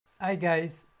Hi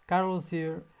guys, Carlos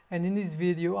here, and in this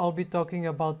video I'll be talking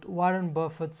about Warren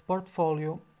Buffett's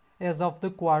portfolio as of the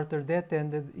quarter that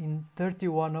ended in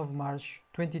 31 of March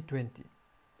 2020.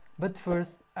 But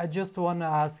first, I just wanna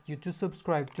ask you to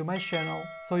subscribe to my channel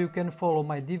so you can follow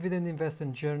my dividend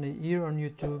investing journey here on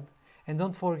YouTube, and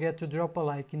don't forget to drop a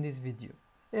like in this video.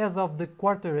 As of the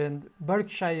quarter end,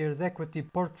 Berkshire's equity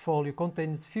portfolio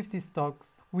contains 50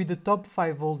 stocks, with the top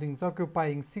 5 holdings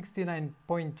occupying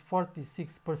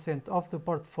 69.46% of the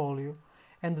portfolio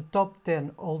and the top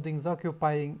 10 holdings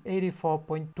occupying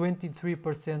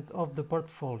 84.23% of the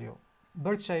portfolio.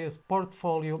 Berkshire's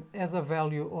portfolio has a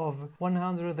value of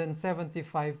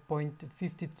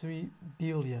 175.53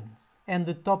 billion. And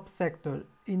the top sector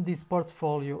in this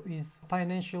portfolio is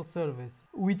financial service,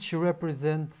 which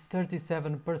represents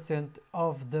 37%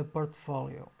 of the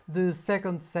portfolio. The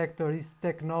second sector is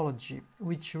technology,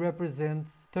 which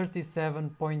represents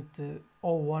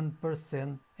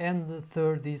 37.01%, and the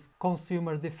third is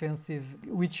consumer defensive,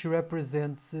 which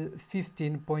represents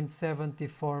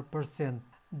 15.74%.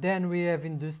 Then we have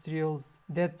industrials,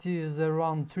 that is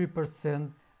around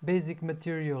 3%, basic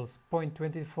materials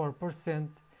 0.24%,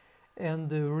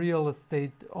 and real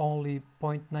estate only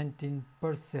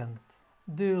 0.19%.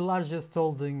 The largest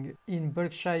holding in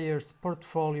Berkshire's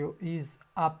portfolio is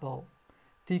Apple,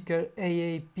 ticker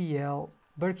AAPL.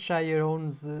 Berkshire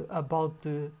owns about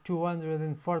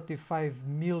 245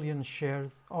 million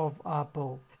shares of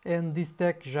Apple, and this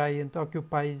tech giant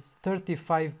occupies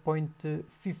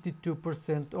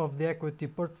 35.52% of the equity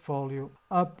portfolio,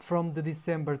 up from the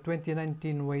December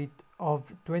 2019 weight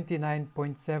of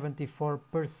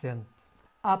 29.74%.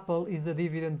 Apple is a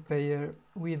dividend payer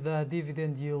with a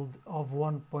dividend yield of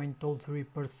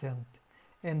 1.03%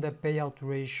 and a payout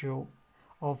ratio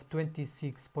of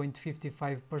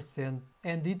 26.55%,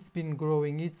 and it's been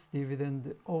growing its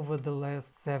dividend over the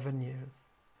last 7 years.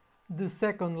 The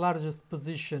second largest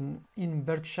position in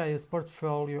Berkshire's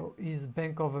portfolio is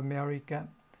Bank of America,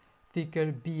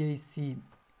 ticker BAC.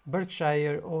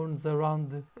 Berkshire owns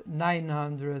around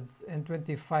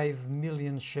 925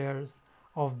 million shares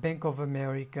of Bank of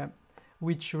America,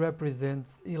 which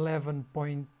represents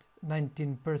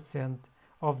 11.19%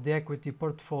 of the equity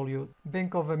portfolio.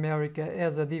 Bank of America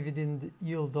has a dividend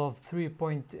yield of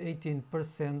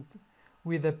 3.18%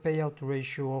 with a payout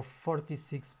ratio of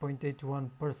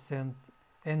 46.81%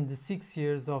 and 6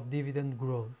 years of dividend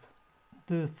growth.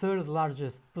 The third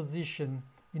largest position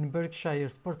in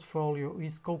Berkshire's portfolio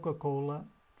is Coca-Cola,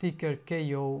 ticker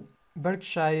KO.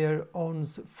 Berkshire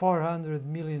owns 400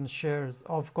 million shares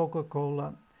of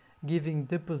Coca-Cola, giving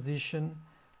the position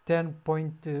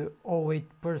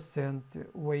 10.08%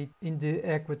 weight in the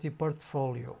equity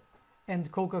portfolio.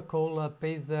 And Coca-Cola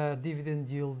pays a dividend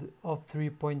yield of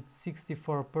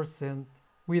 3.64%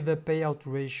 with a payout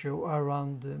ratio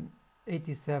around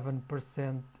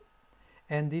 87%,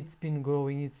 and it's been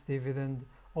growing its dividend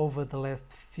over the last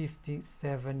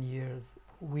 57 years,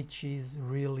 which is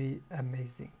really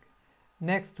amazing.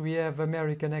 Next we have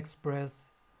American Express,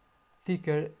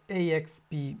 ticker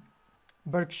AXP.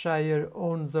 Berkshire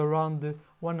owns around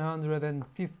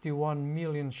 151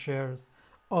 million shares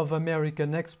of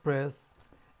American Express,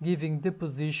 giving the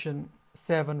position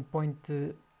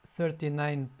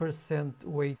 7.39%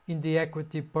 weight in the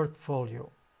equity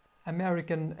portfolio.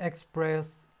 American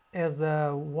Express has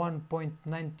a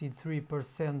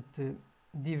 1.93%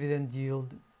 dividend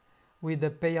yield with a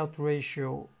payout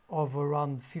ratio of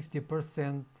around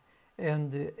 50%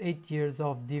 and 8 years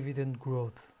of dividend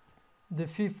growth. The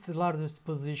fifth largest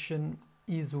position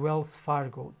is Wells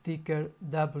Fargo, ticker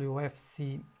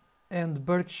WFC, and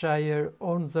Berkshire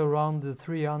owns around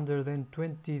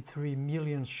 323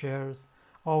 million shares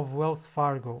of Wells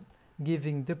Fargo,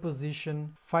 giving the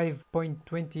position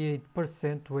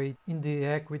 5.28% weight in the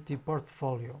equity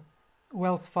portfolio.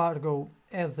 Wells Fargo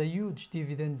has a huge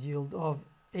dividend yield of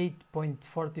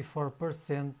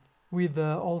 8.44% with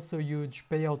a also huge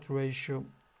payout ratio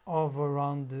of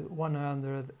around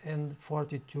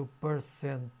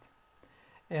 142%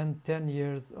 and 10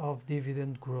 years of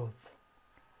dividend growth.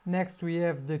 Next we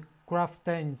have the Kraft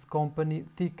Heinz company,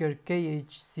 ticker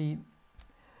KHC,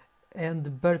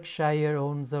 and Berkshire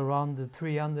owns around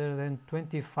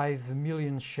 325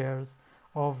 million shares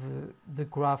of the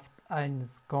Kraft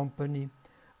Heinz company,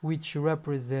 which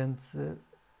represents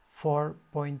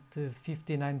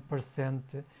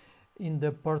 4.59% in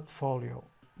the portfolio.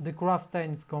 The Kraft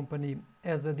Heinz company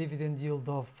has a dividend yield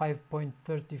of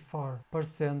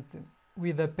 5.34%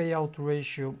 with a payout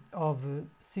ratio of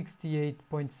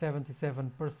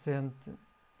 68.77%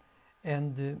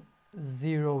 and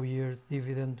 0 years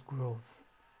dividend growth.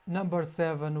 Number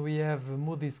 7 we have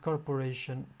Moody's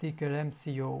Corporation, ticker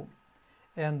MCO,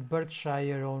 and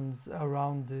Berkshire owns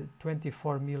around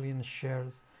 24 million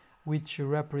shares, which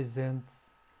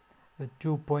represents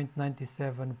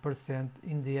 2.97%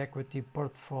 in the equity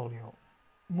portfolio.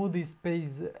 Moody's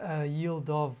pays a yield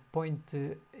of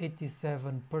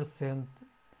 0.87%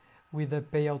 with a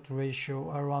payout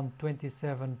ratio around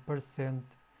 27%,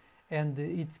 and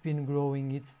it's been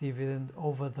growing its dividend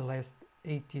over the last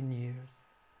 18 years.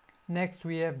 Next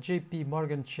we have JP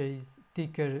Morgan Chase,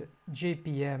 ticker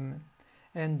JPM,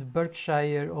 and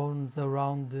Berkshire owns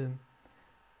around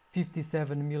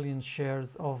 57 million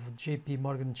shares of JP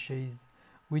Morgan Chase,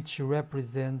 which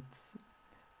represents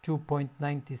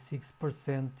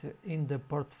 2.96% in the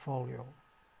portfolio.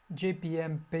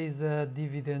 JPM pays a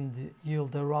dividend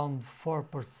yield around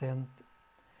 4%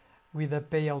 with a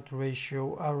payout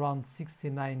ratio around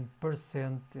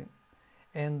 69%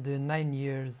 and 9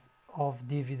 years of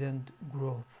dividend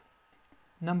growth.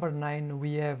 Number 9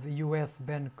 we have US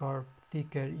Bancorp,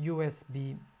 ticker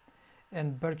USB,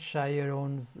 and Berkshire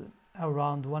owns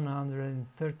around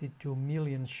 132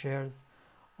 million shares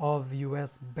of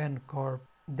US Bancorp.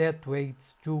 That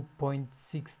weighs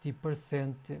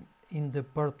 2.60% in the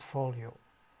portfolio.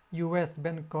 US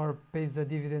Bancorp pays a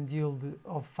dividend yield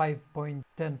of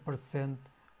 5.10%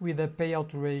 with a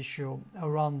payout ratio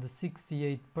around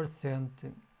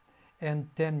 68% and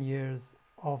 10 years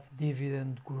of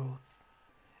dividend growth.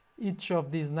 Each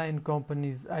of these 9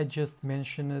 companies I just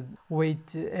mentioned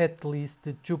weight at least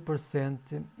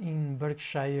 2% in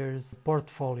Berkshire's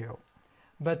portfolio.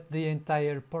 But the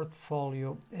entire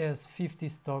portfolio has 50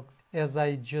 stocks, as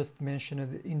I just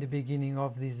mentioned in the beginning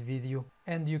of this video,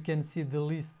 and you can see the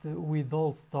list with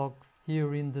all stocks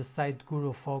here in the site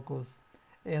Guru Focus,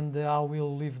 and I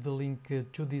will leave the link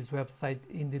to this website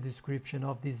in the description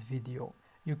of this video.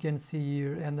 You can see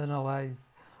here and analyze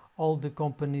all the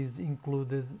companies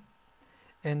included,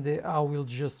 and I will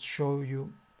just show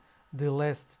you the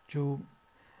last 2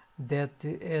 that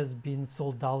has been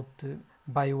sold out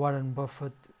by Warren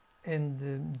Buffett,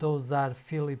 and those are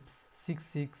Phillips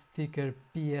 66, ticker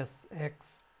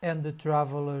PSX, and the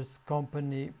Travelers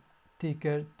Company,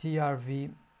 ticker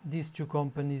TRV. These 2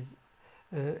 companies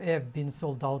have been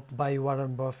sold out by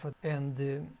Warren Buffett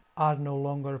and are no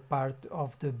longer part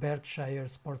of the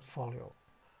Berkshire's portfolio.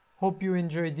 Hope you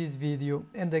enjoyed this video,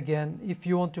 and again, if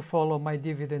you want to follow my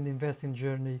dividend investing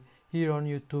journey here on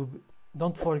YouTube,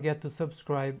 don't forget to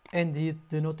subscribe and hit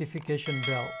the notification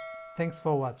bell. Thanks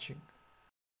for watching.